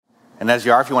And as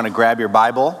you are, if you want to grab your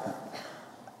Bible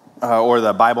or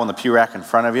the Bible in the pew rack in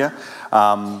front of you,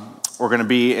 we're going to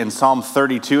be in Psalm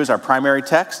 32 as our primary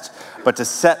text. But to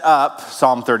set up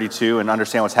Psalm 32 and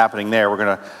understand what's happening there, we're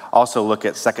going to also look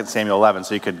at 2 Samuel 11.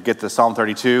 So you could get to Psalm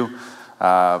 32,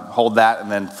 hold that,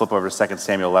 and then flip over to 2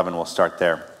 Samuel 11. We'll start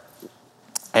there.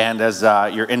 And as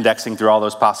you're indexing through all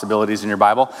those possibilities in your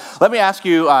Bible, let me ask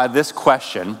you this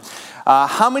question.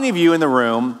 How many of you in the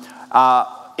room,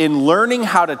 in learning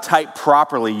how to type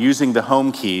properly using the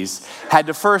home keys, had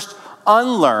to first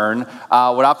unlearn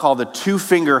what I'll call the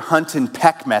two-finger hunt and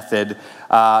peck method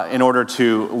in order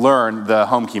to learn the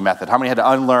home key method? How many had to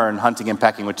unlearn hunting and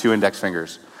pecking with two index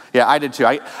fingers? Yeah, I did too.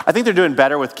 I think they're doing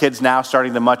better with kids now,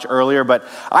 starting them much earlier, but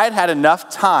I had enough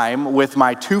time with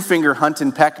my two-finger hunt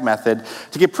and peck method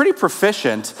to get pretty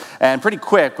proficient and pretty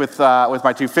quick with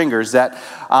my two fingers that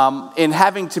in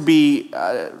having to be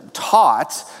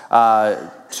taught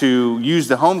to use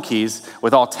the home keys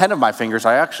with all 10 of my fingers,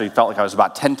 I actually felt like I was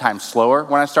about 10 times slower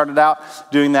when I started out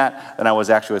doing that than I was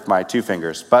actually with my two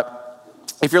fingers. But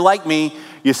if you're like me,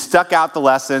 you stuck out the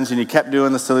lessons and you kept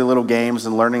doing the silly little games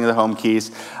and learning the home keys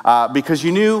because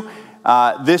you knew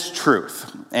this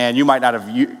truth. And you might not have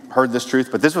heard this truth,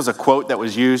 but this was a quote that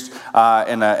was used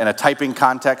in a typing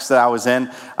context that I was in.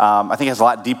 I think it has a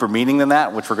lot deeper meaning than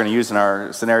that, which we're going to use in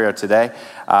our scenario today.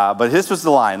 But this was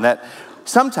the line that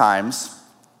sometimes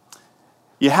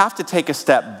you have to take a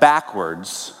step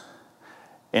backwards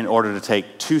in order to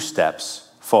take two steps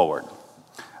forward.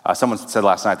 Someone said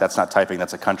last night, that's not typing,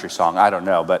 that's a country song. I don't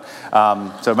know, but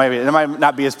so maybe it might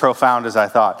not be as profound as I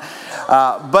thought.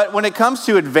 But when it comes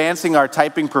to advancing our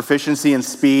typing proficiency and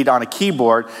speed on a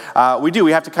keyboard,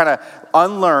 we have to kind of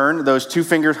unlearn those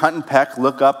two-fingered hunt and peck,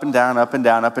 look up and down, up and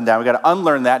down, up and down. We got to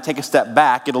unlearn that, take a step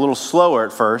back, get a little slower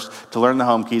at first to learn the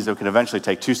home keys that we can eventually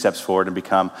take two steps forward and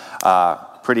become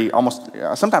pretty almost,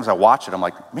 sometimes I watch it, I'm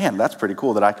like, man, that's pretty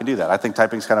cool that I can do that. I think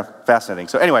typing's kind of fascinating.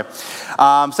 So anyway,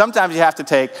 sometimes you have to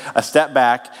take a step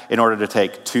back in order to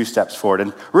take two steps forward.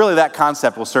 And really that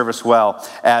concept will serve us well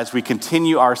as we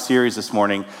continue our series this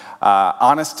morning,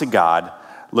 Honest to God,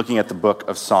 looking at the book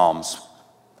of Psalms.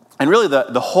 And really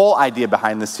the whole idea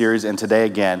behind this series and today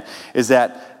again is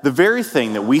that the very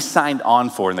thing that we signed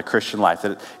on for in the Christian life,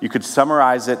 that you could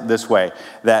summarize it this way,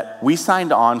 that we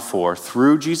signed on for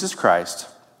through Jesus Christ,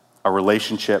 a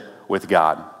relationship with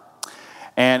God.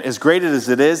 And as great as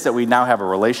it is that we now have a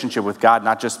relationship with God,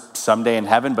 not just someday in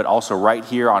heaven, but also right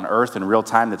here on earth in real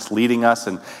time that's leading us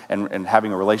and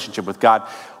having a relationship with God,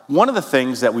 one of the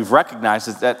things that we've recognized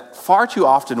is that far too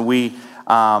often we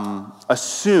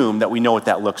assume that we know what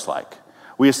that looks like.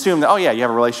 We assume that, oh yeah, you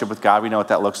have a relationship with God, we know what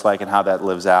that looks like and how that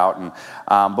lives out. And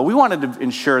but we wanted to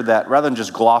ensure that rather than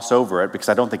just gloss over it, because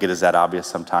I don't think it is that obvious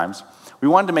sometimes, we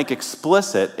wanted to make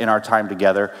explicit in our time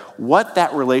together what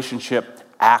that relationship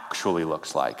actually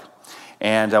looks like.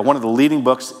 And one of the leading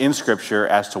books in Scripture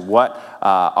as to what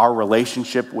our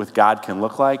relationship with God can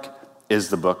look like is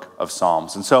the book of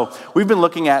Psalms. And so we've been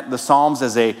looking at the Psalms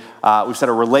as we've set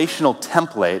a relational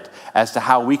template as to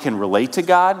how we can relate to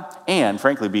God and,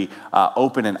 frankly, be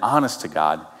open and honest to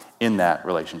God in that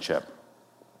relationship.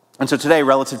 And so today,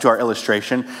 relative to our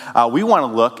illustration, we want to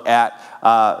look at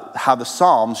how the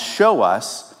Psalms show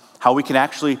us how we can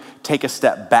actually take a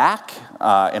step back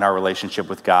in our relationship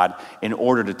with God in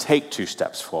order to take two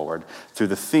steps forward through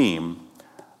the theme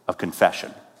of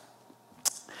confession.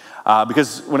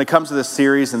 Because when it comes to this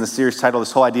series and the series title,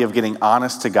 this whole idea of getting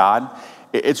honest to God,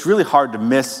 it's really hard to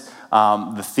miss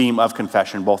the theme of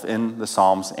confession, both in the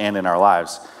Psalms and in our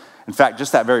lives. In fact,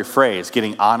 just that very phrase,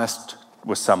 getting honest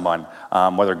with someone,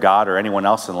 whether God or anyone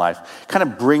else in life, kind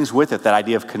of brings with it that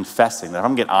idea of confessing. That if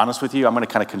I'm going to get honest with you, I'm going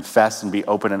to kind of confess and be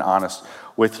open and honest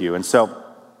with you. And so,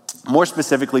 more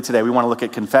specifically today, we want to look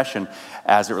at confession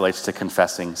as it relates to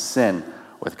confessing sin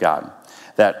with God.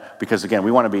 Because again, we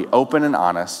want to be open and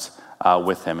honest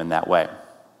with him in that way.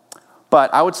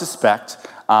 But I would suspect,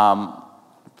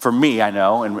 for me, I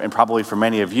know, and probably for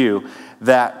many of you,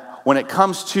 that when it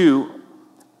comes to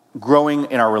growing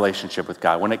in our relationship with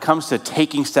God, when it comes to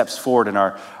taking steps forward in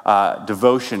our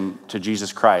devotion to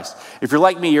Jesus Christ, if you're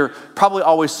like me, you're probably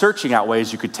always searching out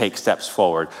ways you could take steps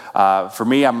forward. For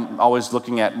me, I'm always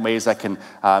looking at ways I can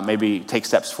maybe take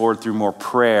steps forward through more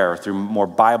prayer, through more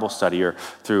Bible study, or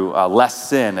through less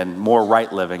sin and more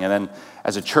right living. And then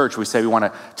as a church, we say we want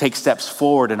to take steps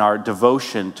forward in our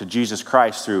devotion to Jesus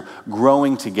Christ through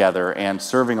growing together and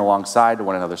serving alongside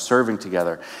one another, serving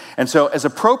together. And so as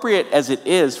appropriate as it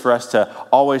is for us to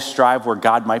always strive where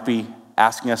God might be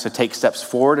asking us to take steps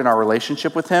forward in our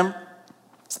relationship with him,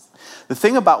 the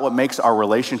thing about what makes our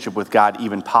relationship with God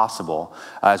even possible,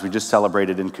 as we just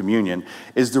celebrated in communion,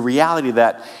 is the reality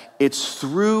that it's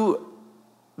through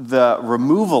the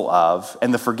removal of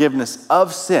and the forgiveness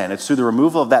of sin, it's through the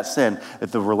removal of that sin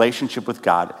that the relationship with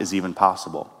God is even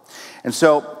possible. And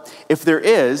so if there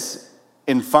is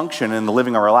in function in the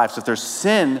living of our lives, if there's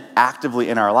sin actively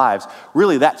in our lives,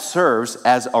 really that serves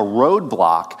as a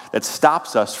roadblock that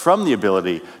stops us from the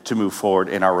ability to move forward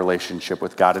in our relationship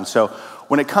with God. And so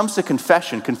when it comes to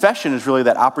confession is really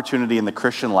that opportunity in the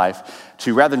Christian life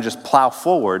to, rather than just plow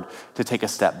forward, to take a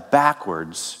step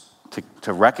backwards,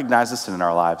 to recognize the sin in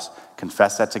our lives,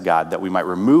 confess that to God, that we might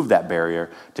remove that barrier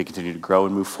to continue to grow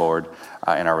and move forward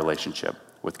in our relationship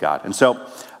with God. And so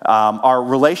our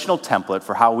relational template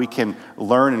for how we can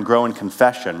learn and grow in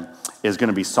confession is going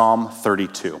to be Psalm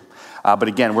 32. But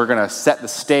again, we're going to set the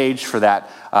stage for that.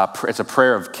 It's a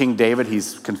prayer of King David.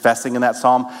 He's confessing in that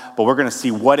psalm, but we're going to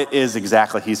see what it is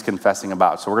exactly he's confessing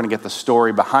about. So we're going to get the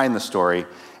story behind the story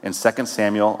in 2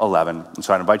 Samuel 11. And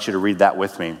so I invite you to read that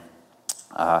with me.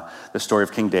 The story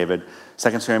of King David,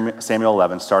 2 Samuel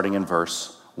 11, starting in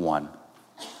verse 1.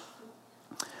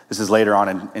 This is later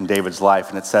on in David's life,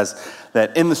 and it says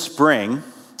that in the spring,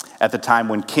 at the time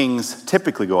when kings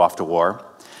typically go off to war,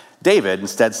 David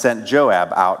instead sent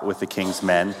Joab out with the king's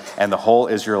men and the whole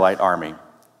Israelite army.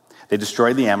 They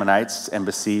destroyed the Ammonites and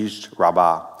besieged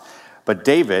Rabbah, but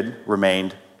David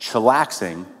remained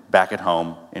chillaxing back at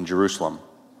home in Jerusalem.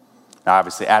 Now, I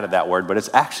obviously added that word, but it's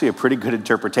actually a pretty good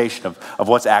interpretation of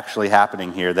what's actually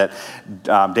happening here, that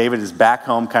David is back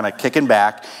home kind of kicking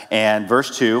back. And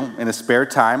verse 2, in his spare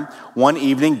time, one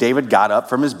evening David got up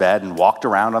from his bed and walked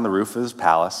around on the roof of his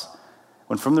palace,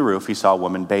 when from the roof he saw a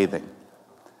woman bathing.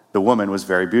 The woman was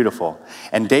very beautiful,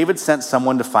 and David sent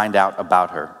someone to find out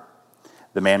about her.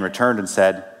 The man returned and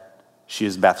said, "She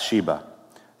is Bathsheba,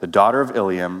 the daughter of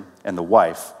Eliam and the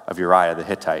wife of Uriah the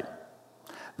Hittite."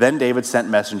 Then David sent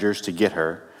messengers to get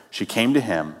her. She came to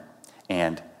him,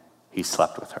 and he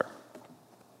slept with her.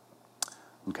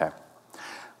 Okay.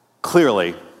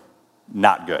 Clearly,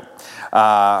 not good.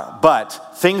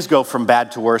 But things go from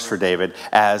bad to worse for David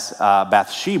as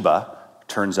Bathsheba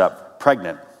turns up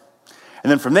pregnant. And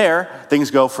then from there,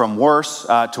 things go from worse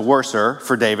to worser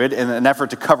for David. In an effort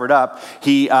to cover it up,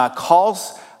 he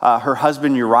calls her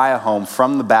husband Uriah home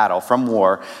from the battle, from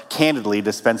war, candidly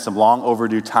to spend some long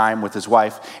overdue time with his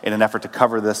wife in an effort to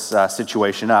cover this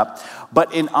situation up.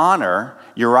 But in honor,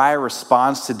 Uriah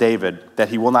responds to David that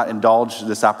he will not indulge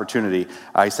this opportunity.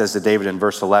 He says to David in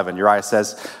verse 11, Uriah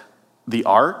says, "The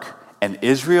ark and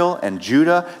Israel and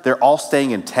Judah, they're all staying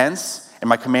in tents, and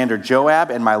my commander Joab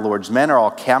and my Lord's men are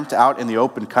all camped out in the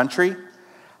open country.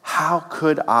 How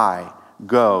could I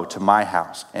go to my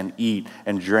house and eat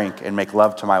and drink and make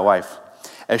love to my wife?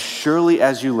 As surely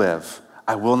as you live,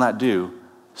 I will not do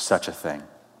such a thing."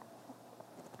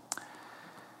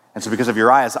 And so because of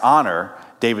Uriah's honor,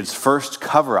 David's first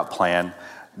cover-up plan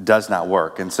does not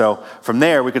work. And so from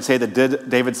there, we could say that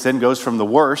David's sin goes from the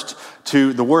worst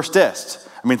to the worstest.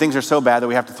 I mean, things are so bad that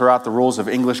we have to throw out the rules of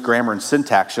English grammar and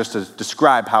syntax just to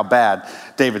describe how bad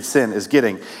David's sin is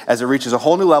getting, as it reaches a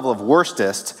whole new level of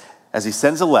worstest as he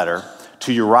sends a letter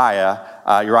to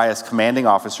Uriah's commanding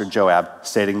officer, Joab,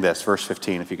 stating this, verse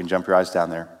 15, if you can jump your eyes down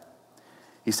there.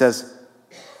 He says,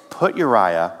 "Put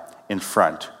Uriah in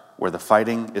front where the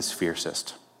fighting is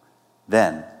fiercest.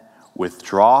 Then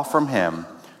withdraw from him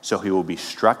so he will be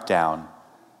struck down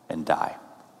and die."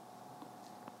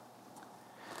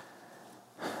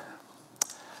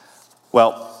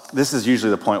 Well, this is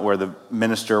usually the point where the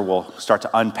minister will start to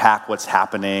unpack what's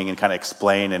happening and kind of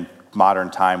explain in modern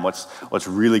time what's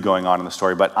really going on in the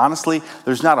story. But honestly,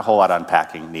 there's not a whole lot of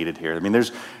unpacking needed here. I mean,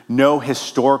 there's no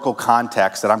historical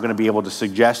context that I'm going to be able to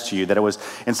suggest to you that it was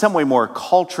in some way more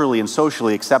culturally and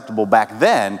socially acceptable back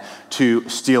then to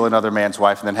steal another man's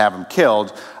wife and then have him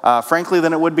killed, frankly,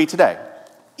 than it would be today.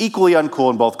 Equally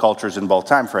uncool in both cultures in both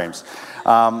time frames.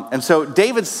 And so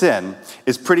David's sin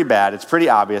is pretty bad. It's pretty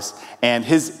obvious. And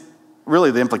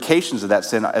really the implications of that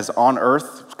sin as on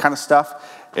earth kind of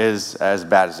stuff is as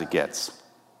bad as it gets.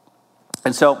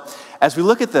 And so as we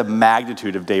look at the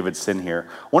magnitude of David's sin here,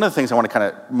 one of the things I want to kind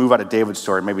of move out of David's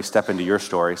story and maybe step into your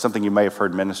story, something you may have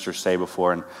heard ministers say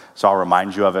before, and so I'll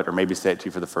remind you of it or maybe say it to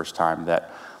you for the first time, that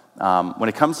when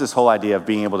it comes to this whole idea of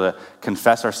being able to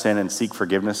confess our sin and seek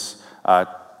forgiveness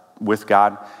with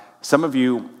God, some of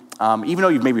you, even though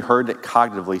you've maybe heard it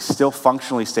cognitively, still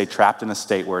functionally stay trapped in a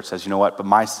state where it says, you know what, but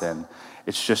my sin,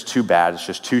 it's just too bad, it's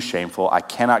just too shameful, I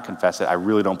cannot confess it, I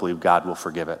really don't believe God will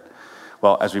forgive it.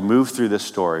 Well, as we move through this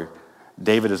story,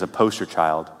 David is a poster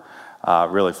child,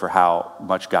 really, for how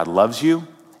much God loves you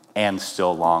and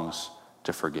still longs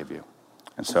to forgive you.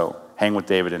 And so hang with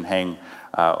David and hang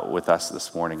with us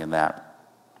this morning in that.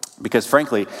 Because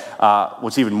frankly,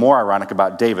 what's even more ironic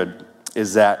about David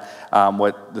is that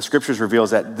what the scriptures reveal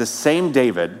is that the same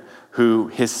David who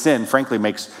his sin frankly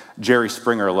makes Jerry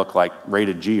Springer look like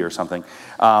rated G or something,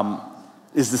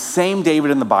 is the same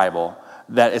David in the Bible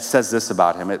that it says this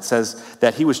about him. It says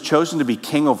that he was chosen to be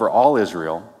king over all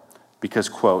Israel because,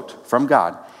 quote, from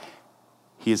God,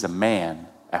 he is a man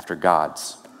after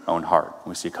God's own heart.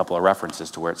 We see a couple of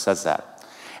references to where it says that.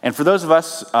 And for those of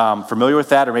us familiar with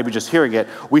that, or maybe just hearing it,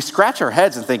 we scratch our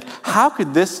heads and think, how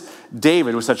could this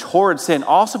David with such horrid sin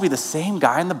also be the same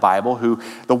guy in the Bible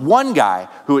the one guy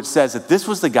who it says that this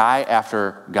was the guy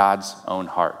after God's own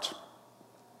heart?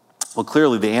 Well,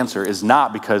 clearly the answer is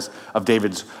not because of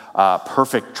David's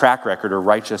perfect track record or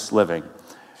righteous living,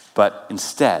 but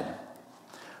instead,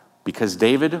 because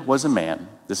David was a man,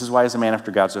 this is why he's a man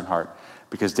after God's own heart,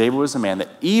 because David was a man that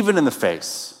even in the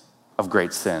face of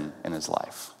great sin in his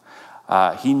life,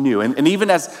 he knew, and even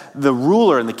as the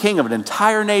ruler and the king of an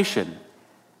entire nation,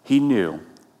 he knew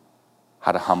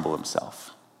how to humble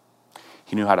himself.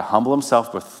 He knew how to humble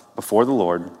himself before the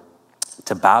Lord,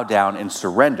 to bow down in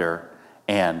surrender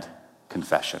and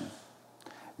confession.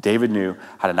 David knew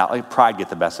how to not let pride get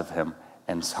the best of him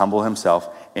and humble himself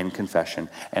in confession,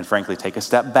 and frankly take a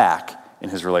step back in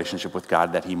his relationship with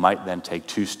God that he might then take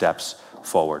 2 steps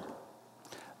forward.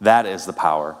 That is the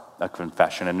power of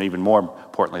confession, and even more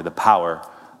importantly, the power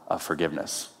of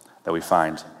forgiveness that we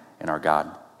find in our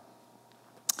God.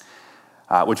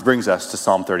 Which brings us to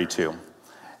Psalm 32.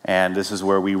 And this is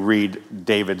where we read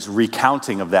David's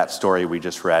recounting of that story we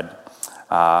just read,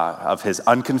 of his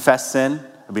unconfessed sin,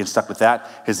 of being stuck with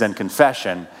that, his then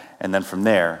confession, and then from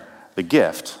there, the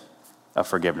gift of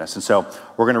forgiveness. And so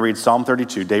we're going to read Psalm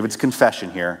 32, David's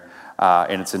confession here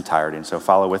in its entirety. And so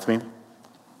follow with me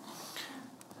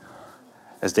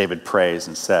as David prays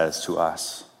and says to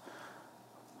us,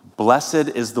 "Blessed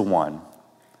is the one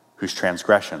whose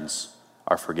transgressions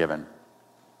are forgiven,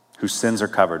 whose sins are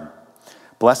covered.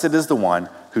 Blessed is the one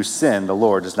whose sin the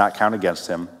Lord does not count against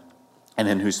him, and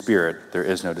in whose spirit there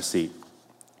is no deceit.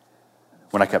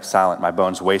 When I kept silent, my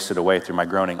bones wasted away through my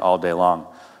groaning all day long.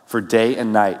 For day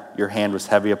and night your hand was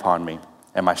heavy upon me,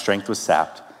 and my strength was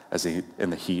sapped as in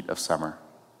the heat of summer.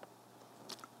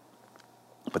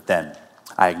 But then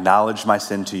I acknowledged my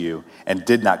sin to you and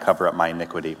did not cover up my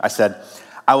iniquity. I said,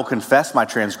 I will confess my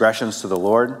transgressions to the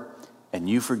Lord, and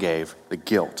you forgave the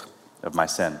guilt of my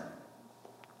sin.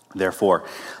 Therefore,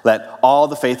 let all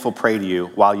the faithful pray to you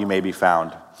while you may be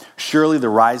found. Surely the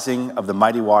rising of the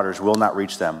mighty waters will not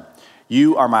reach them.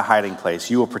 You are my hiding place.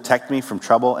 You will protect me from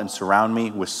trouble and surround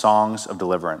me with songs of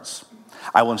deliverance.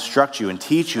 I will instruct you and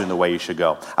teach you in the way you should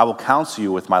go. I will counsel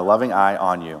you with my loving eye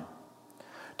on you.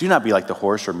 Do not be like the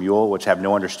horse or mule, which have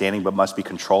no understanding but must be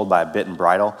controlled by a bit and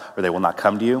bridle, or they will not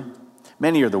come to you.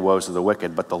 Many are the woes of the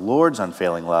wicked, but the Lord's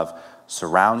unfailing love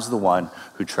surrounds the one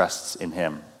who trusts in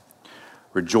him.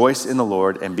 Rejoice in the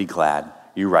Lord and be glad,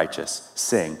 you righteous.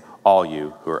 Sing, all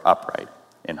you who are upright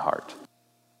in heart."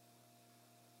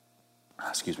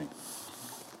 Excuse me.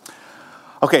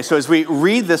 Okay, so as we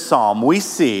read this psalm, we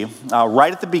see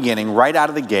right at the beginning, right out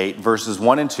of the gate, verses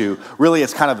 1 and 2, really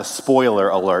it's kind of the spoiler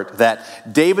alert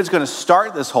that David's going to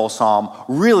start this whole psalm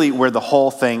really where the whole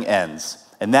thing ends,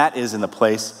 and that is in the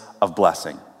place of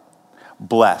blessing.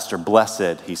 Blessed or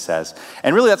blessed, he says.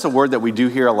 And really that's a word that we do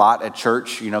hear a lot at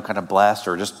church, kind of blessed,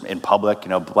 or just in public,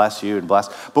 bless you and bless.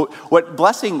 But what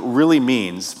blessing really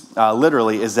means,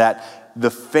 literally, is that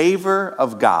the favor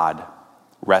of God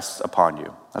rests upon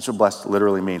you. That's what blessed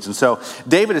literally means. And so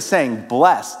David is saying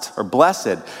blessed or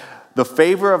blessed, the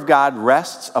favor of God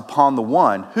rests upon the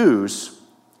one whose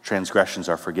transgressions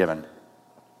are forgiven.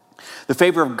 The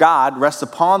favor of God rests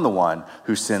upon the one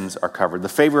whose sins are covered. The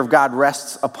favor of God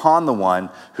rests upon the one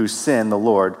whose sin the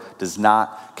Lord does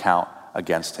not count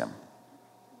against him.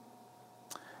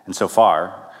 And so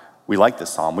far, we like this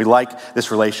psalm. We like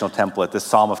this relational template, this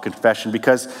psalm of confession,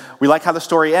 because we like how the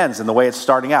story ends and the way it's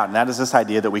starting out. And that is this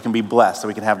idea that we can be blessed, that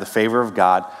we can have the favor of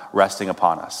God resting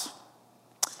upon us.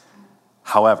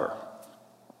 However,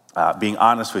 being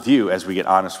honest with you as we get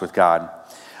honest with God,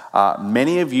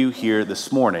 many of you here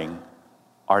this morning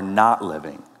are not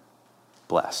living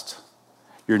blessed.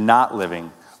 You're not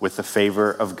living with the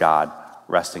favor of God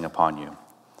resting upon you.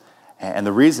 And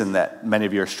the reason that many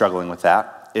of you are struggling with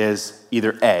that is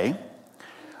either A,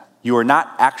 you are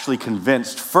not actually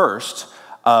convinced first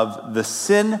of the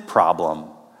sin problem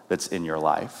that's in your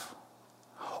life,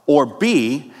 or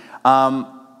B,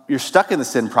 you're stuck in the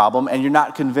sin problem and you're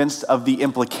not convinced of the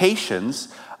implications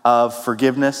of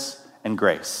forgiveness and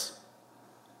grace.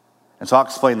 And so I'll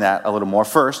explain that a little more.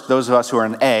 First, those of us who are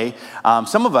in A,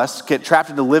 some of us get trapped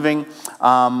into living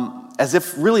as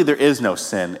if really there is no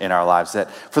sin in our lives,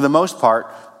 that for the most part,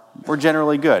 we're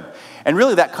generally good. And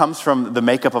really that comes from the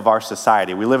makeup of our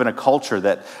society. We live in a culture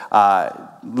that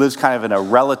lives kind of in a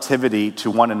relativity to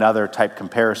one another type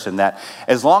comparison, that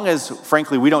as long as,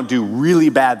 frankly, we don't do really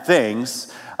bad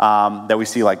things that we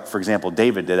see, like, for example,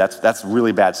 David did, that's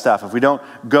really bad stuff. If we don't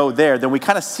go there, then we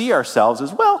kind of see ourselves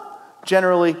as, well,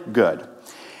 generally good.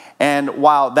 And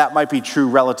while that might be true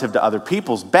relative to other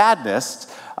people's badness,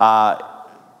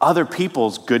 other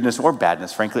people's goodness or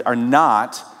badness, frankly, are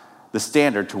not the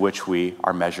standard to which we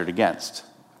are measured against.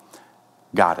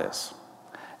 God is.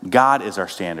 God is our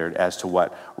standard as to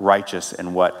what righteous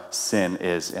and what sin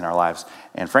is in our lives.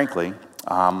 And frankly,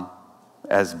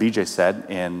 as BJ said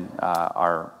in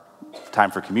our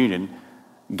time for communion,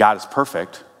 God is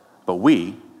perfect, but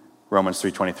we, Romans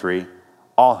 3:23,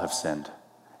 all have sinned,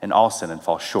 and all sin and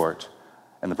fall short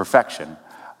in the perfection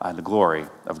and the glory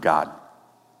of God.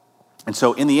 And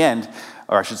so in the end,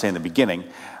 or I should say in the beginning,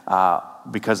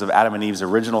 because of Adam and Eve's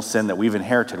original sin that we've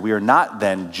inherited, we are not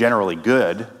then generally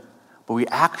good, but we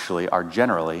actually are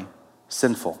generally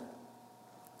sinful.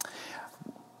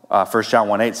 1 John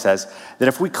 1:8 says that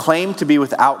if we claim to be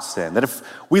without sin, that if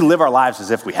we live our lives as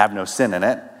if we have no sin in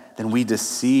it, then we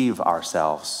deceive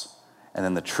ourselves, and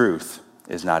then the truth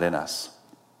is not in us.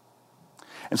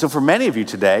 And so for many of you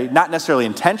today, not necessarily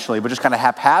intentionally, but just kind of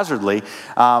haphazardly,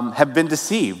 have been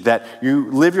deceived, that you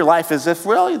live your life as if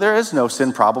really there is no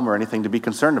sin problem or anything to be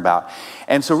concerned about.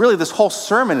 And so really this whole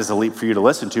sermon is a leap for you to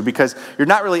listen to, because you're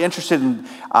not really interested in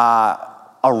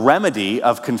a remedy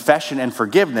of confession and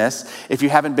forgiveness if you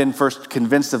haven't been first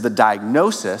convinced of the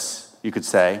diagnosis, you could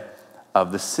say,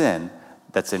 of the sin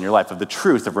that's in your life, of the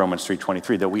truth of Romans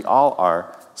 3:23, that we all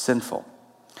are sinful.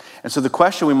 And so the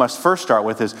question we must first start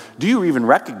with is, do you even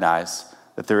recognize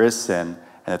that there is sin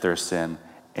and that there is sin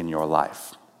in your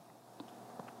life?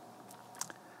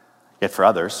 Yet for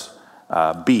others,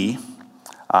 B,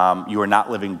 you are not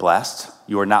living blessed.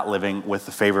 You are not living with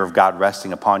the favor of God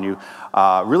resting upon you,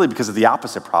 really because of the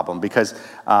opposite problem, because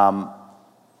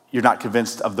you're not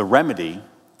convinced of the remedy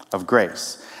of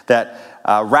grace. That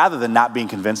rather than not being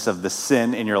convinced of the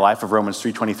sin in your life of Romans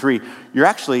 3:23, you're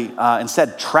actually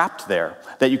instead trapped there,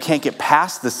 that you can't get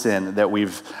past the sin that we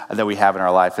have in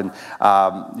our life. And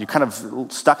you're kind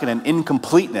of stuck in an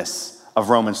incompleteness of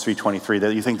Romans 3:23,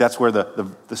 that you think that's where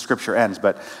the scripture ends.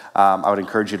 But I would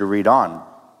encourage you to read on.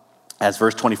 As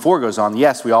verse 24 goes on,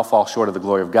 yes, we all fall short of the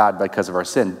glory of God because of our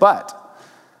sin, but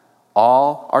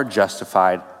all are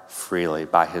justified freely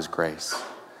by his grace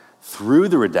through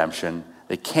the redemption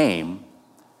that came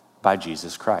by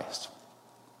Jesus Christ.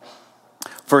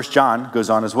 1 John goes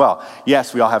on as well.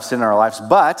 Yes, we all have sin in our lives,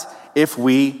 but if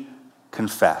we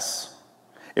confess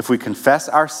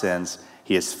our sins,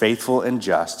 he is faithful and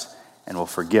just and will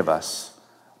forgive us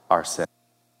our sins.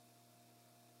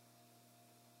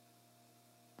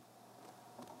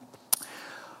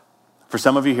 For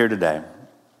some of you here today,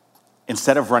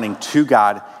 instead of running to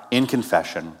God in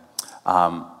confession,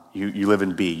 you live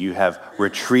in B. You have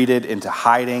retreated into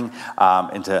hiding,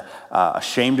 into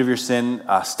ashamed of your sin,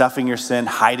 stuffing your sin,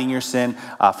 hiding your sin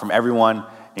from everyone,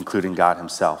 including God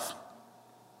himself.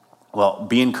 Well,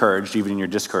 be encouraged, even in your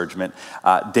discouragement.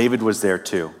 David was there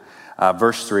too.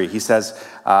 Verse 3, he says,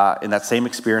 in that same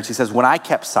experience, he says, when I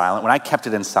kept silent, when I kept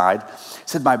it inside, he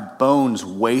said, my bones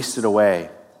wasted away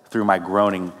through my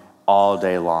groaning all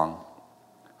day long.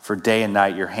 For day and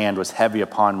night your hand was heavy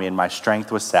upon me, and my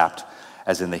strength was sapped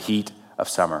as in the heat of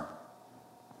summer.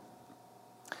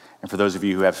 And for those of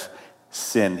you who have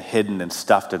sin hidden and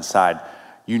stuffed inside,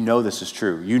 you know this is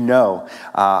true. You know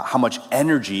how much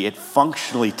energy it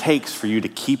functionally takes for you to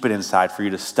keep it inside, for you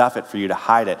to stuff it, for you to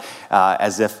hide it.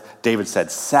 As if David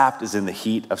said, sapped is in the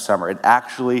heat of summer. It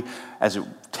actually, as it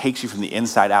takes you from the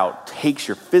inside out, takes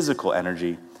your physical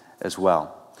energy as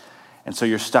well. And so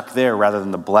you're stuck there rather than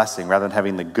the blessing, rather than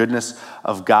having the goodness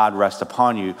of God rest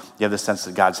upon you. You have the sense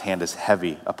that God's hand is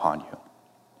heavy upon you.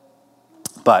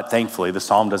 But thankfully, the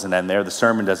psalm doesn't end there. The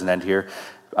sermon doesn't end here.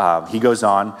 He goes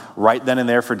on, right then and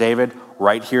there for David,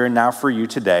 right here and now for you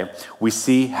today. We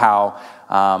see how,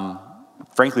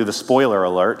 frankly, the spoiler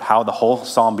alert, how the whole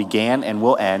psalm began and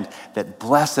will end, that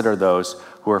blessed are those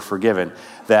who are forgiven.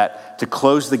 That to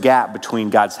close the gap between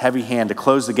God's heavy hand, to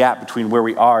close the gap between where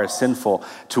we are as sinful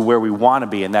to where we want to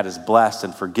be, and that is blessed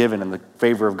and forgiven and the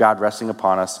favor of God resting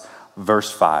upon us.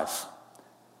 Verse 5,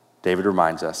 David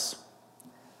reminds us,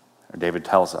 or David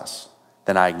tells us,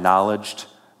 then I acknowledged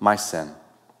my sin.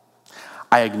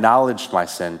 I acknowledged my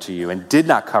sin to you and did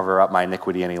not cover up my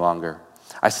iniquity any longer.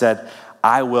 I said,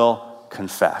 I will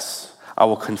confess. I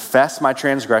will confess my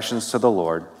transgressions to the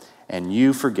Lord, and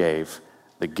you forgave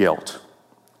the guilt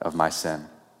of my sin.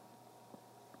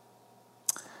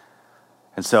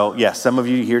 And so, yes, some of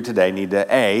you here today need to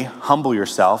A, humble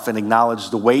yourself and acknowledge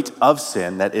the weight of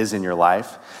sin that is in your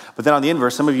life. But then on the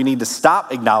inverse, some of you need to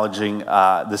stop acknowledging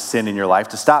the sin in your life,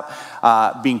 to stop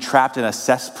being trapped in a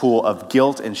cesspool of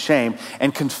guilt and shame,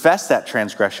 and confess that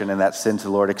transgression and that sin to the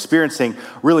Lord, experiencing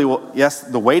really, well, yes,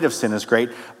 the weight of sin is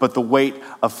great, but the weight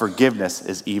of forgiveness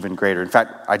is even greater. In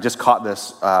fact, I just caught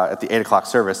this at the 8 o'clock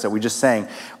service that we just sang,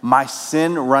 my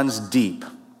sin runs deep,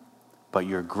 but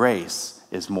your grace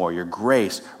is more. Your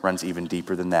grace runs even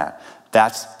deeper than that.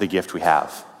 That's the gift we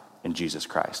have in Jesus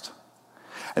Christ.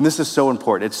 And this is so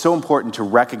important. It's so important to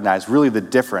recognize really the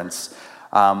difference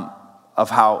of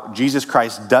how Jesus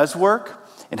Christ does work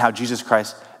and how Jesus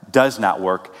Christ does not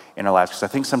work in our lives. Because I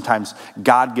think sometimes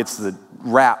God gets the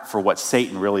rap for what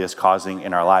Satan really is causing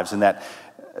in our lives, and that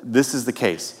this is the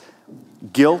case.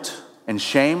 Guilt and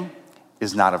shame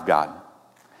is not of God.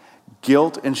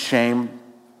 Guilt and shame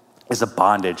is a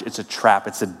bondage, it's a trap,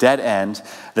 it's a dead end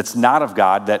that's not of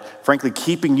God, that frankly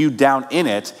keeping you down in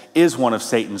it is one of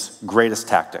Satan's greatest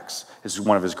tactics, is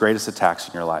one of his greatest attacks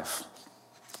in your life.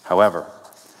 However,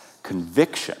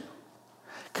 conviction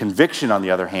on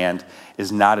the other hand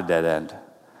is not a dead end.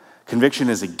 Conviction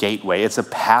is a gateway, it's a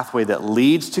pathway that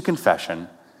leads to confession,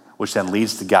 which then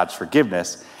leads to God's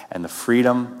forgiveness and the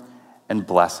freedom and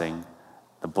blessing,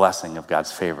 the blessing of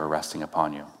God's favor resting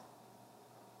upon you.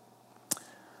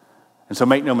 And so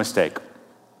make no mistake,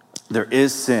 there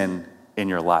is sin in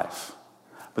your life.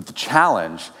 But the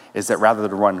challenge is that rather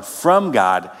than run from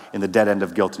God in the dead end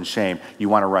of guilt and shame, you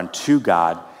want to run to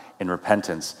God in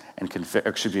repentance and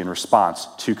in response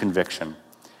to conviction.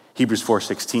 Hebrews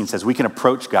 4:16 says we can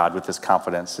approach God with this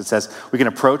confidence. It says we can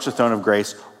approach the throne of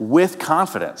grace with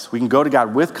confidence. We can go to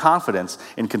God with confidence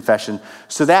in confession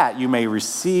so that you may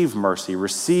receive mercy,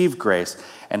 receive grace,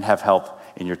 and have help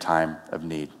in your time of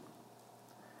need.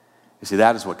 You see,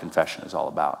 that is what confession is all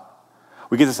about.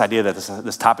 We get this idea that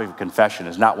this topic of confession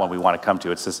is not one we want to come to.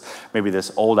 It's maybe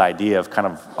this old idea of kind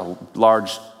of a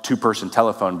large two-person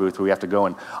telephone booth where we have to go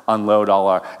and unload all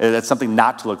our, that's something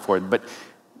not to look forward. But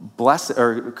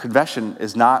confession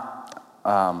is not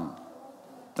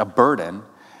a burden.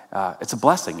 It's a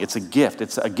blessing. It's a gift.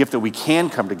 It's a gift that we can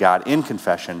come to God in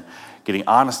confession, getting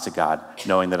honest to God,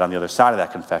 knowing that on the other side of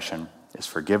that confession is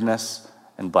forgiveness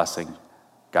and blessing,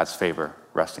 God's favor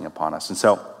resting upon us. And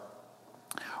so,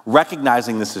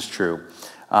 recognizing this is true,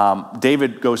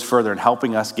 David goes further in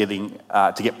helping us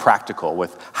to get practical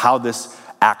with how this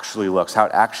actually looks, how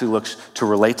it actually looks to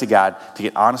relate to God, to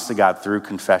get honest to God through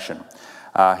confession.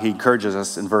 He encourages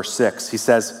us in verse 6. He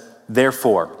says,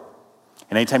 therefore,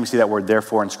 and anytime you see that word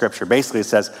therefore in Scripture, basically it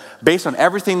says, based on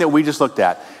everything that we just looked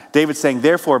at, David's saying,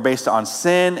 therefore, based on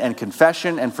sin and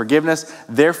confession and forgiveness,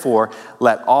 therefore,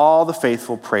 let all the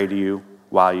faithful pray to you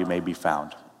while you may be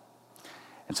found.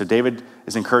 And so David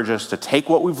is encouraging us to take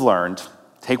what we've learned,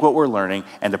 take what we're learning,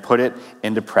 and to put it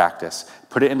into practice.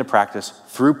 Put it into practice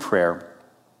through prayer,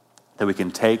 that we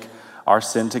can take our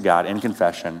sin to God in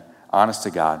confession, honest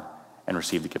to God, and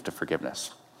receive the gift of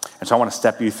forgiveness. And so I want to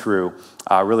step you through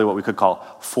really what we could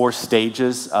call 4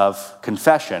 stages of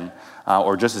confession,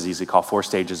 or just as easily call 4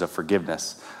 stages of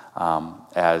forgiveness,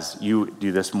 as you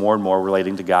do this more and more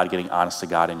relating to God, getting honest to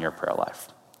God in your prayer life.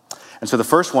 And so the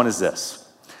first one is this.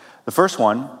 The first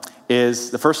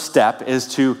step is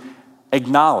to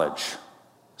acknowledge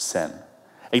sin.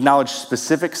 Acknowledge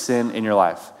specific sin in your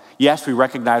life. Yes, we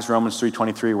recognize Romans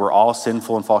 3:23, we're all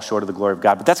sinful and fall short of the glory of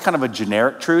God, but that's kind of a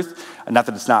generic truth, not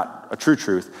that it's not a true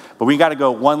truth, but we got to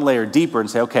go one layer deeper and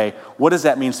say, okay, what does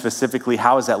that mean specifically?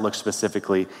 How does that look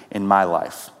specifically in my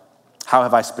life? How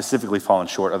have I specifically fallen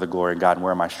short of the glory of God, and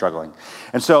where am I struggling?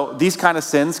 And so these kind of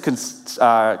sins consist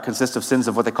of sins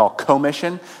of what they call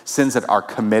commission, sins that are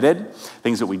committed,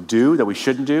 things that we do that we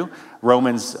shouldn't do.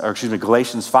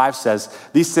 Galatians 5 says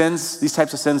these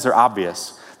types of sins are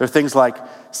obvious. They're things like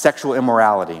sexual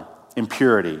immorality,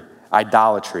 impurity,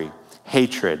 idolatry,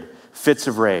 hatred, fits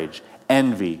of rage,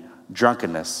 envy,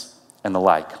 drunkenness, and the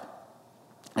like.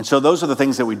 And so those are the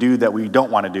things that we do that we don't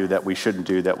want to do, that we shouldn't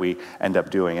do, that we end up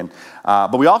doing.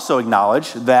 But we also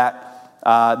acknowledge that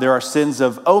there are sins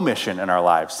of omission in our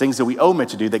lives, things that we omit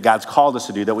to do, that God's called us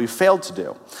to do, that we failed to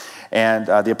do. And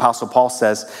the Apostle Paul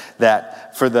says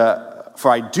that for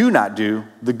I do not do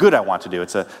the good I want to do.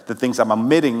 It's the things I'm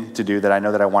omitting to do that I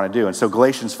know that I want to do. And so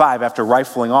Galatians 5, after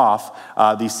rifling off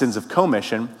these sins of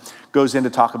commission, goes in to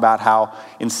talk about how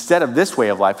instead of this way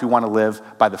of life, we want to live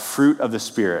by the fruit of the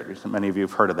Spirit. Many of you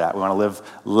have heard of that. We want to live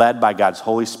led by God's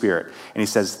Holy Spirit. And he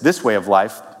says this way of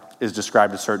life is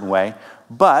described a certain way,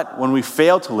 but when we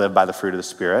fail to live by the fruit of the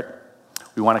Spirit,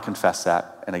 we want to confess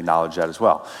that and acknowledge that as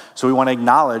well. So we want to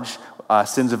acknowledge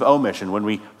sins of omission when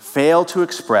we fail to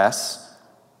express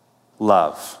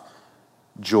love,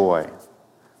 joy,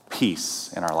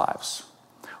 peace in our lives.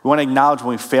 We want to acknowledge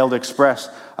when we fail to express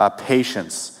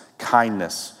patience,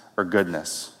 kindness, or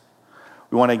goodness.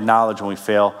 We want to acknowledge when we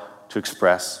fail to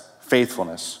express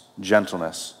faithfulness,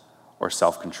 gentleness, or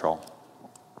self-control.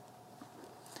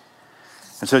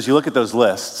 And so as you look at those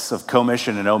lists of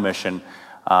commission and omission,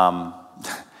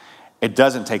 it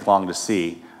doesn't take long to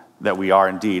see that we are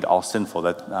indeed all sinful,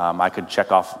 that I could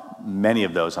check off many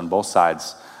of those on both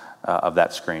sides of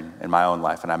that screen in my own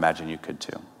life, and I imagine you could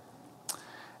too.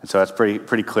 And so that's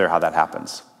pretty clear how that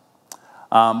happens.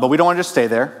 But we don't want to just stay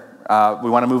there. We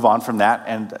want to move on from that.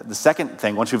 And the second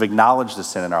thing, once we've acknowledged the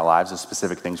sin in our lives, the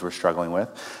specific things we're struggling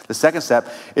with, the second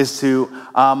step is to,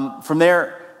 from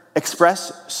there,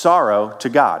 express sorrow to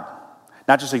God.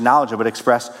 Not just acknowledge it, but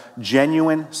express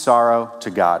genuine sorrow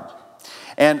to God.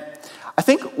 And I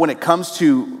think when it comes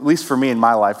to, at least for me in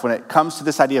my life, when it comes to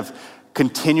this idea of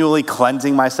continually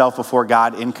cleansing myself before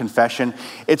God in confession,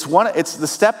 it's the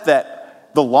step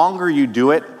that the longer you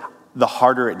do it, the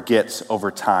harder it gets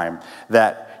over time.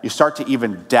 That you start to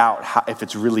even doubt if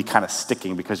it's really kind of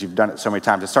sticking because you've done it so many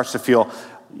times. It starts to feel,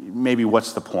 maybe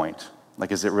what's the point?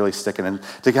 Like, is it really sticking? And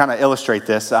to kind of illustrate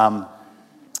this,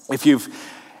 if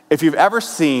you've ever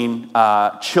seen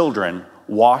children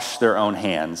wash their own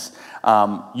hands,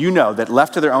 you know that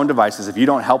left to their own devices, if you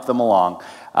don't help them along,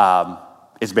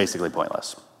 it's basically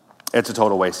pointless. It's a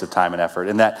total waste of time and effort.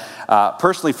 And that,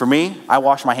 personally for me, I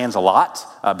wash my hands a lot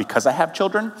because I have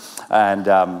children. And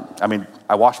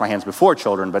I wash my hands before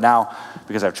children, but now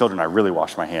because I have children, I really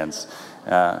wash my hands.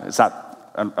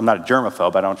 I'm not a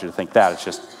germaphobe. I don't want you to think that. It's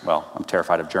just, I'm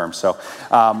terrified of germs. So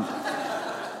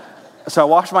I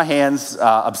wash my hands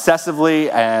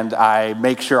obsessively, and I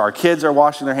make sure our kids are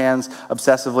washing their hands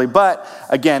obsessively. But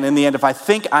again, in the end, if I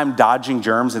think I'm dodging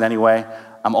germs in any way,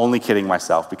 I'm only kidding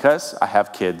myself because I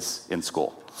have kids in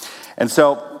school. And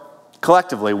so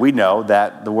collectively, we know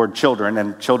that the word children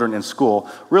and children in school,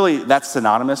 really that's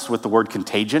synonymous with the word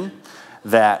contagion,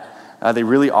 that they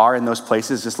really are in those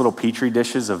places just little petri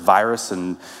dishes of virus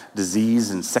and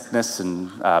disease and sickness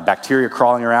and bacteria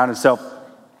crawling around. And so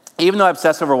even though I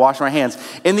obsess over washing my hands,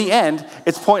 in the end,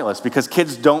 it's pointless because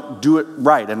kids don't do it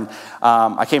right. And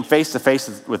I came face to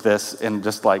face with this and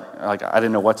just like I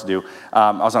didn't know what to do.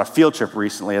 I was on a field trip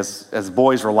recently as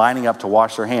boys were lining up to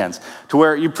wash their hands, to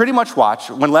where you pretty much watch,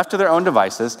 when left to their own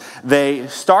devices, they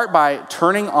start by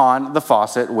turning on the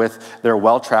faucet with their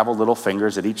well-traveled little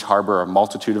fingers that each harbor a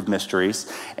multitude of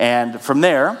mysteries. And from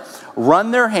there, run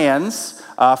their hands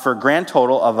for a grand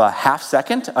total of a half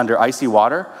second under icy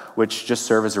water, which just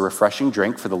serve as a refreshing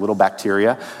drink for the little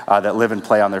bacteria that live and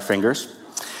play on their fingers.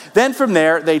 Then from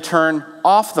there, they turn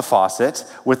off the faucet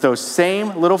with those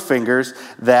same little fingers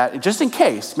that, just in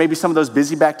case, maybe some of those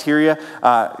busy bacteria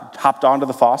hopped onto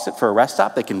the faucet for a rest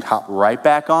stop, they can hop right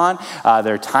back on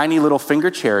their tiny little finger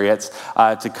chariots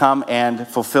to come and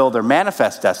fulfill their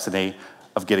manifest destiny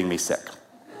of getting me sick.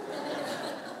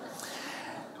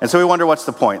 And so we wonder, what's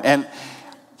the point? And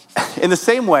in the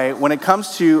same way, when it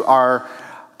comes to our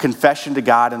confession to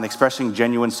God and expressing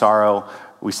genuine sorrow,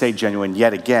 we say genuine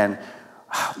yet again,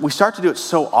 we start to do it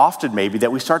so often maybe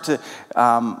that we start to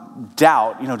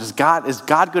doubt, is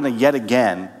God going to yet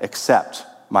again accept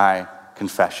my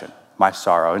confession, my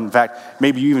sorrow? In fact,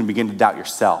 maybe you even begin to doubt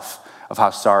yourself of how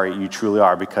sorry you truly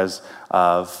are because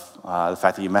of the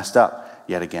fact that you messed up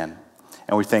yet again.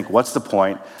 And we think, what's the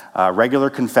point? Regular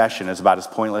confession is about as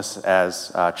pointless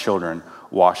as children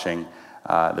washing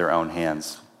their own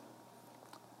hands.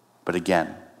 But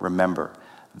again, remember,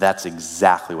 that's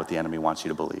exactly what the enemy wants you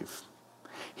to believe.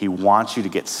 He wants you to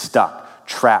get stuck,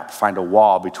 trapped, find a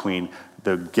wall between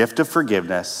the gift of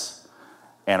forgiveness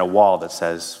and a wall that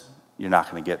says you're not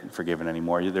going to get forgiven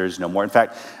anymore. There is no more. In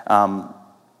fact,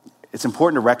 it's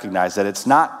important to recognize that it's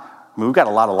not, we've got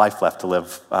a lot of life left to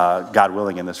live, God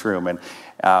willing, in this room. And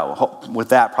with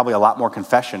that, probably a lot more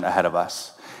confession ahead of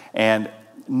us. And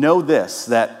know this,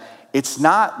 that it's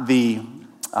not the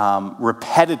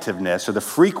repetitiveness or the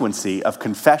frequency of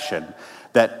confession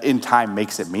that in time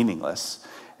makes it meaningless.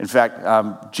 In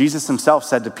fact, Jesus himself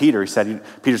said to Peter,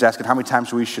 Peter's asking how many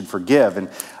times we should forgive. And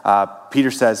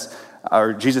Jesus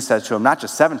says to him, not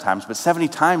just 7 times, but 70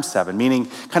 times 7, meaning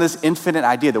kind of this infinite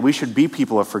idea that we should be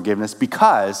people of forgiveness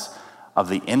because of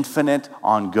the infinite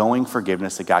ongoing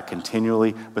forgiveness that God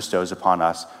continually bestows upon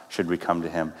us should we come to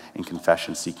him in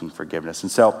confession seeking forgiveness.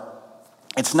 And so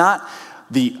it's not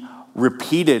the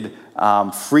repeated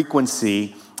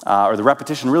frequency or the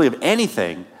repetition really of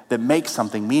anything that makes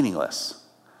something meaningless.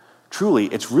 Truly,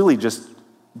 it's really just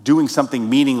doing something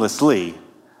meaninglessly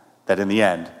that in the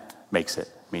end makes it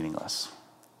meaningless.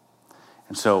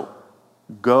 And so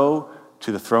go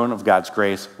to the throne of God's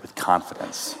grace with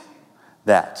confidence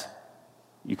that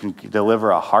you can deliver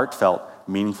a heartfelt,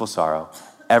 meaningful sorrow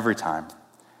every time,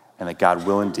 and that God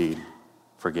will indeed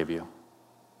forgive you.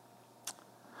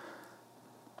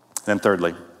 Then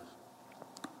thirdly,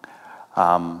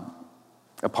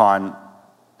 upon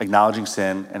acknowledging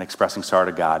sin and expressing sorrow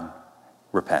to God,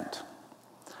 repent.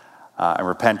 And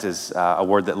repent is a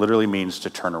word that literally means to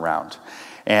turn around.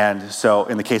 And so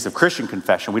in the case of Christian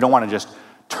confession, we don't want to just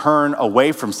turn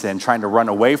away from sin, trying to run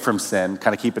away from sin,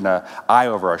 kind of keeping an eye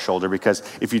over our shoulder, because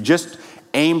if you just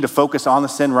aim to focus on the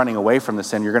sin, running away from the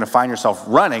sin, you're going to find yourself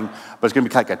running, but it's going to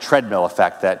be like a treadmill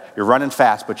effect that you're running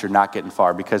fast, but you're not getting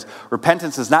far, because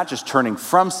repentance is not just turning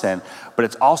from sin, but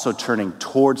it's also turning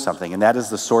towards something, and that is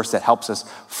the source that helps us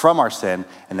from our sin,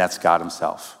 and that's God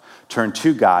himself. Turn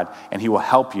to God, and he will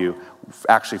help you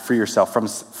actually free yourself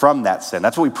from that sin.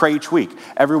 That's what we pray each week,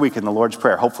 every week in the Lord's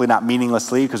Prayer. Hopefully not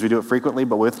meaninglessly, because we do it frequently,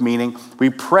 but with meaning. We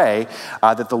pray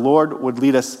that the Lord would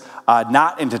lead us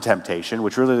not into temptation,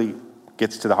 which really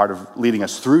gets to the heart of leading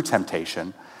us through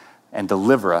temptation, and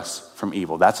deliver us from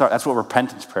evil. That's what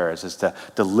repentance prayer is to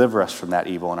deliver us from that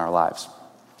evil in our lives.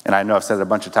 And I know I've said it a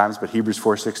bunch of times, but Hebrews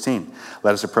 4:16,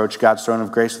 let us approach God's throne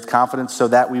of grace with confidence so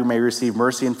that we may receive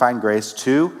mercy and find grace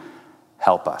to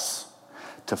help us,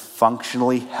 to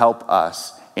functionally help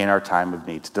us in our time of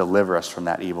need, to deliver us from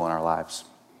that evil in our lives.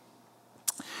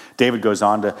 David goes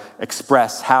on to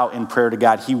express how in prayer to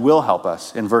God he will help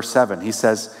us. In verse 7, he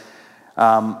says,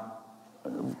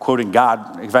 quoting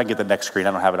God, if I can get the next screen,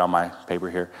 I don't have it on my paper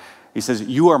here. He says,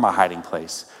 you are my hiding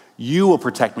place. You will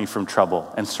protect me from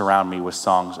trouble and surround me with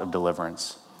songs of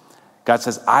deliverance. God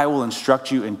says, I will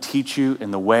instruct you and teach you in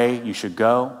the way you should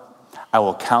go. I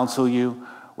will counsel you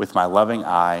with my loving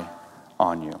eye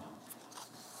on you.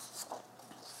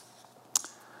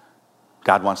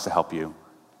 God wants to help you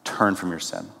turn from your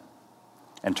sin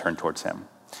and turn towards him.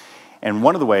 And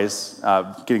one of the ways,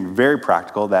 getting very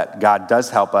practical, that God does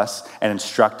help us and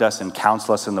instruct us and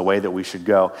counsel us in the way that we should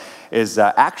go is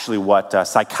actually what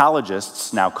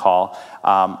psychologists now call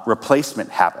replacement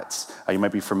habits. You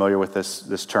might be familiar with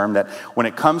this term, that when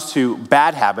it comes to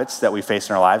bad habits that we face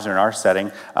in our lives or in our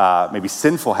setting, maybe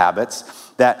sinful habits,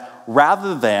 that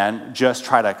rather than just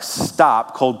try to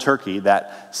stop cold turkey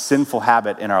that sinful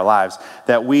habit in our lives,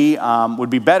 that we would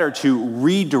be better to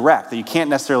redirect, that you can't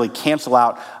necessarily cancel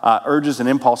out urges and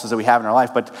impulses that we have in our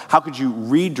life, but how could you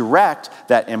redirect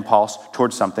that impulse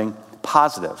towards something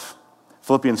positive?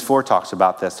 Philippians 4 talks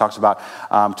about this, talks about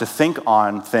to think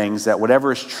on things that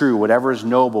whatever is true, whatever is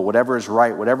noble, whatever is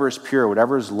right, whatever is pure,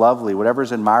 whatever is lovely, whatever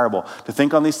is admirable, to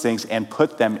think on these things and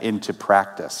put them into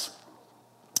practice.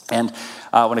 And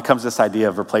when it comes to this idea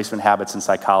of replacement habits in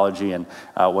psychology and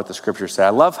what the scriptures say,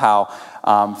 I love how,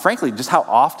 frankly, just how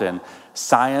often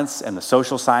science and the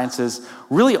social sciences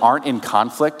really aren't in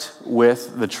conflict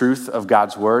with the truth of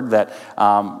God's word, that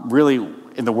really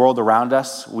in the world around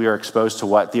us, we are exposed to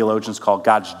what theologians call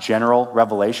God's general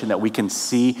revelation, that we can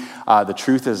see the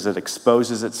truth as it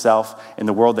exposes itself in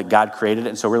the world that God created.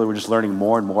 And so really we're just learning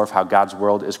more and more of how God's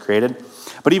world is created.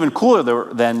 But even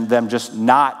cooler than them just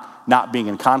not being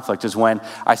in conflict is when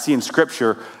I see in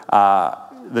Scripture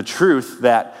the truth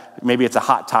that maybe it's a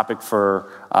hot topic for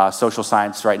social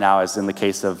science right now, as in the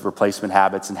case of replacement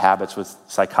habits and habits with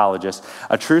psychologists,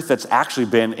 a truth that's actually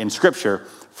been in Scripture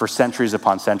for centuries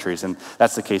upon centuries, and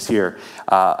that's the case here.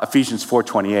 Ephesians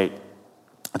 4:28,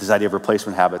 this idea of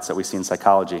replacement habits that we see in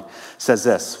psychology, says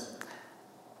this: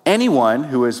 anyone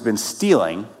who has been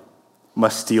stealing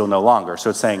must steal no longer. So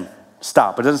it's saying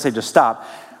stop. It doesn't say just stop,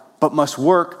 but must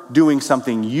work doing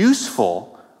something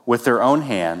useful with their own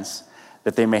hands,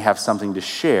 that they may have something to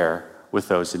share with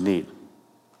those in need.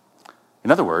 In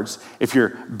other words, if your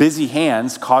busy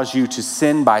hands cause you to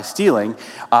sin by stealing,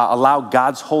 allow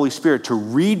God's Holy Spirit to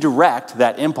redirect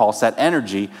that impulse, that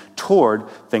energy, toward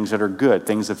things that are good,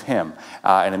 things of him,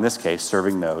 and in this case,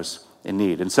 serving those in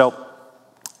need. And so,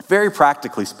 very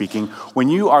practically speaking, when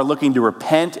you are looking to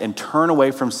repent and turn away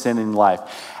from sin in life,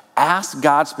 ask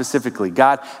God specifically,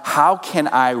 God, how can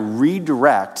I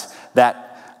redirect that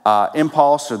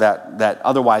impulse or that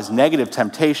otherwise negative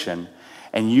temptation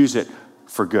and use it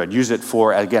for good? Use it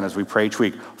for, again, as we pray each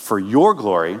week, for your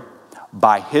glory,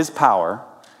 by his power,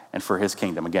 and for his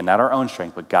kingdom. Again, not our own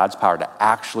strength, but God's power to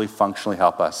actually functionally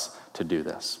help us to do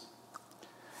this.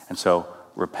 And so,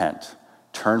 repent,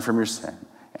 turn from your sin,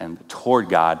 and toward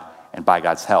God, and by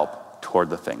God's help, toward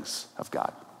the things of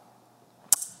God.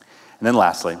 And then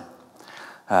lastly,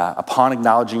 upon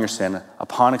acknowledging your sin,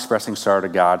 upon expressing sorrow to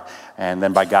God, and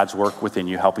then by God's work within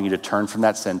you, helping you to turn from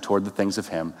that sin toward the things of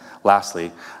him,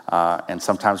 lastly, and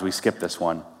sometimes we skip this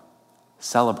one,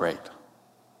 celebrate.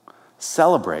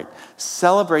 Celebrate.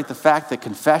 Celebrate the fact that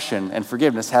confession and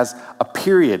forgiveness has a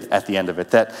period at the end of it.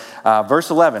 That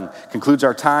verse 11 concludes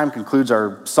our time, concludes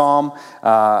our psalm.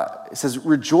 It says,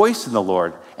 rejoice in the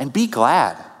Lord and be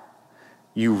glad.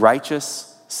 You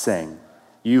righteous, sing.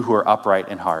 You who are upright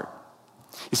in heart.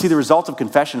 You see, the result of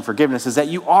confession and forgiveness is that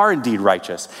you are indeed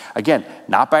righteous. Again,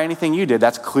 not by anything you did.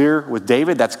 That's clear with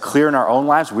David. That's clear in our own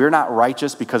lives. We're not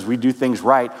righteous because we do things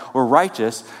right. We're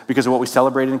righteous because of what we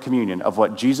celebrated in communion, of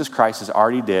what Jesus Christ has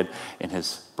already did in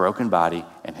his broken body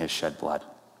and his shed blood.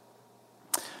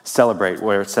 Celebrate,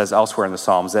 where it says elsewhere in the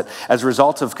Psalms, that as a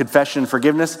result of confession and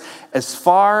forgiveness, as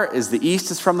far as the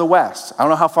east is from the west, I don't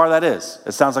know how far that is.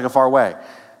 It sounds like a far way.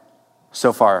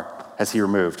 So far has he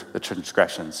removed the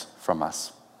transgressions from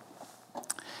us.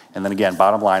 And then again,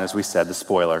 bottom line, as we said, the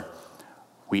spoiler,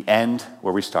 we end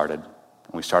where we started,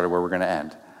 and we started where we're going to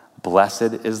end. Blessed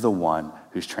is the one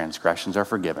whose transgressions are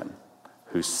forgiven,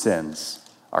 whose sins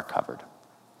are covered.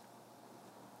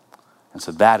 And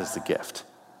so that is the gift.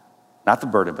 Not the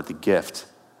burden, but the gift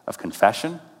of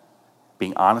confession,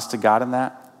 being honest to God in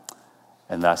that,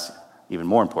 and thus, even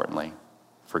more importantly,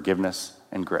 forgiveness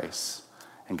and grace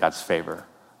and God's favor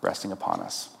resting upon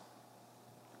us.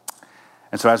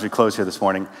 And so as we close here this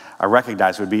morning, I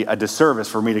recognize it would be a disservice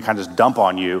for me to kind of just dump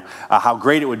on you how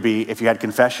great it would be if you had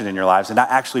confession in your lives and not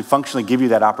actually functionally give you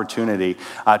that opportunity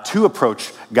to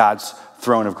approach God's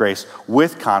throne of grace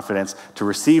with confidence, to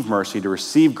receive mercy, to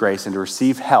receive grace, and to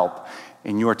receive help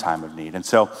in your time of need. And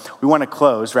so we want to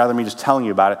close, rather than me just telling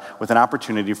you about it, with an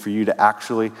opportunity for you to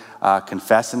actually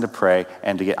confess and to pray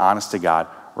and to get honest to God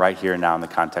right here and now in the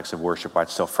context of worship, while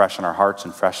it's still fresh in our hearts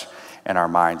and fresh in our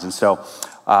minds. And so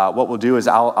what we'll do is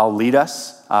I'll lead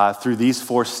us through these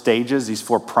 4 stages, these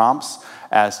 4 prompts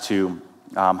as to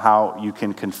how you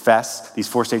can confess, these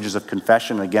 4 stages of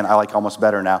confession. And again, I like almost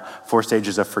better now, 4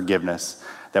 stages of forgiveness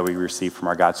that we receive from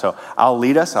our God. So I'll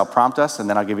lead us, I'll prompt us, and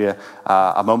then I'll give you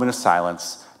a moment of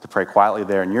silence to pray quietly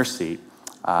there in your seat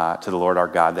to the Lord our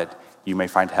God, that you may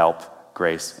find help,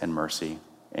 grace, and mercy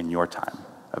in your time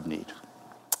of need.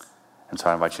 And so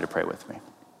I invite you to pray with me.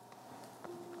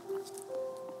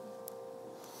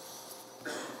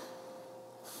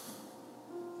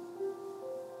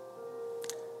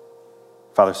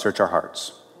 Father, search our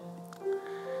hearts.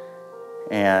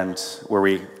 And where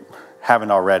we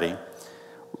haven't already,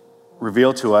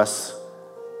 reveal to us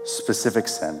specific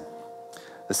sin.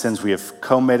 The sins we have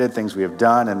committed, things we have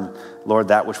done, and Lord,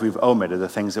 that which we've omitted, the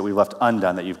things that we've left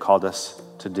undone that you've called us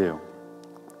to do.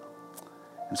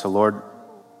 And so, Lord,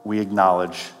 we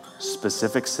acknowledge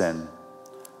specific sin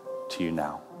to you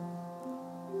now.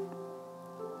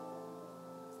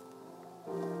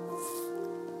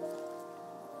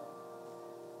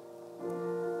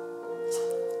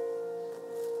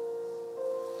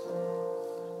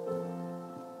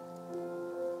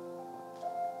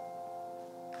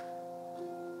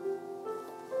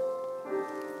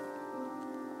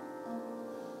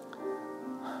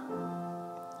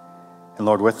 And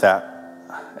Lord, with that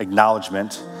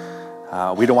acknowledgement,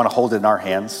 we don't want to hold it in our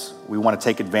hands. We want to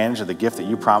take advantage of the gift that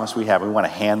you promised we have. We want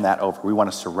to hand that over. We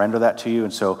want to surrender that to you.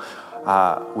 And so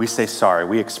we say sorry.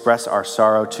 We express our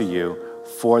sorrow to you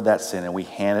for that sin, and we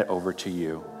hand it over to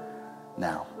you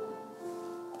now.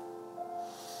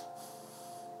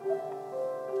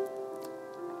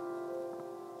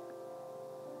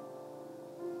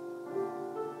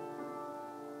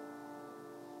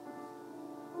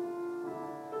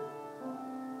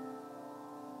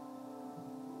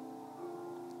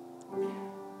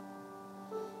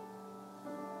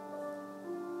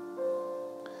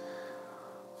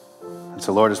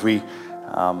 So Lord, as we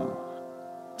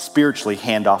spiritually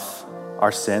hand off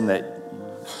our sin that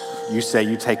you say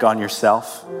you take on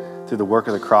yourself through the work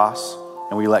of the cross,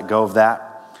 and we let go of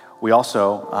that, we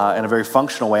also, in a very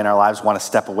functional way in our lives, want to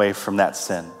step away from that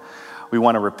sin. We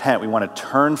want to repent. We want to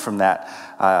turn from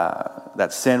that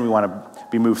sin. We want to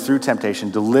be moved through temptation,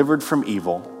 delivered from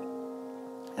evil.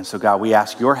 And so, God, we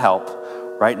ask your help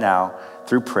right now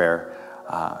through prayer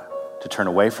to turn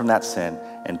away from that sin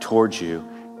and towards you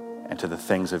and to the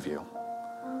things of you.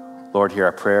 Lord, hear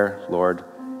our prayer. Lord,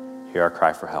 hear our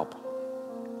cry for help.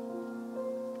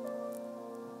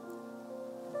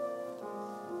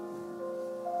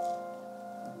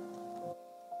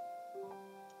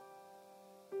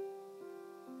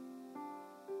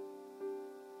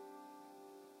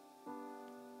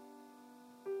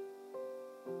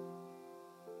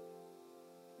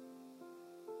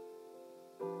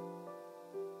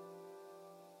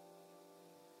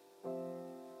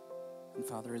 And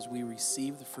Father, as we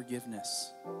receive the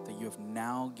forgiveness that you have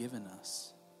now given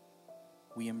us,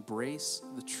 we embrace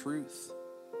the truth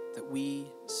that we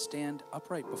stand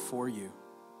upright before you,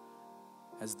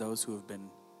 as those who have been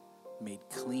made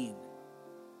clean.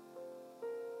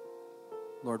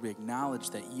 Lord, we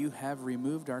acknowledge that you have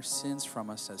removed our sins from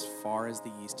us as far as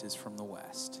the east is from the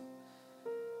west.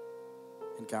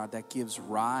 And God, that gives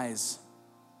rise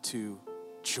to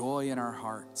joy in our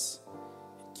hearts.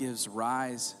 It gives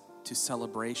rise to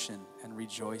celebration and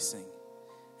rejoicing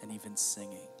and even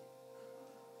singing.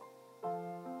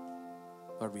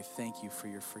 Lord, we thank you for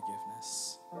your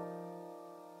forgiveness.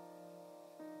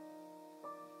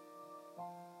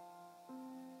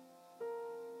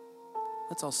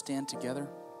 Let's all stand together.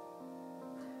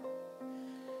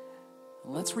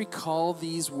 Let's recall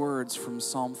these words from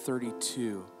Psalm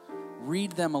 32.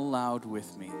 Read them aloud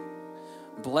with me.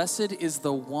 Blessed is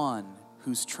the one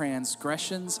whose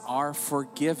transgressions are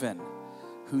forgiven,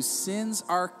 whose sins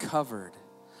are covered.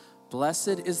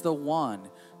 Blessed is the one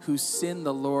whose sin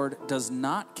the Lord does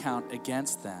not count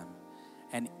against them,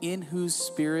 and in whose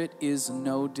spirit is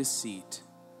no deceit.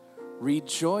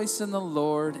 Rejoice in the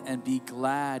Lord and be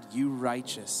glad, you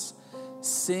righteous.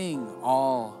 Sing,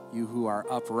 all you who are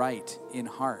upright in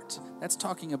heart. That's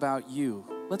talking about you.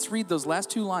 Let's read those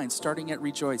last two lines, starting at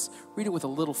rejoice. Read it with a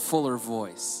little fuller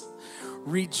voice.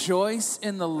 Rejoice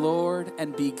in the Lord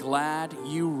and be glad,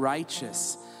 you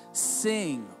righteous.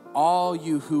 Sing, all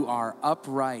you who are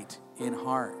upright in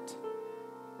heart.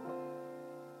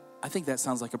 I think that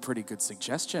sounds like a pretty good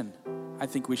suggestion. I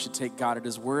think we should take God at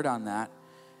his word on that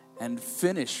and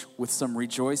finish with some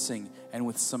rejoicing and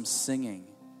with some singing.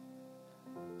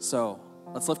 So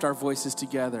let's lift our voices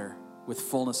together with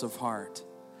fullness of heart.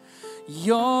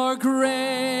 Your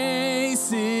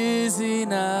grace is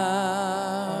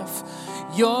enough.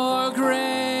 Your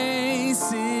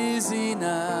grace is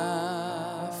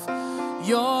enough.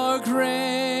 Your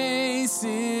grace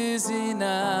is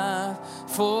enough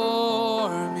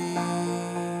for me.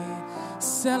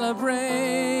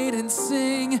 Celebrate and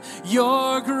sing.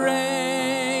 Your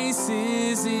grace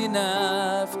is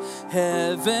enough.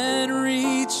 Heaven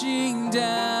reaching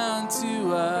down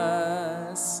to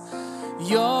us.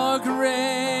 Your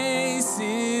grace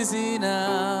is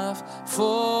enough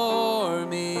for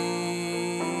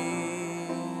me.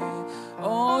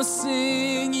 Oh,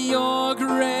 sing, your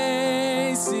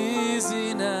grace is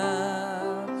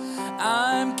enough.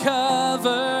 I'm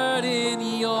covered in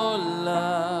your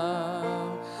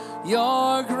love.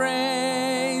 Your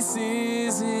grace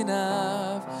is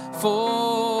enough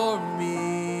for me.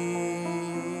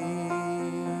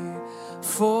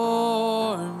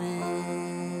 For me.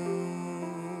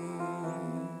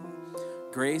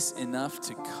 Grace enough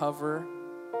to cover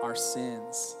our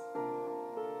sins,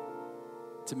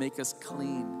 to make us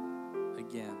clean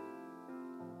again.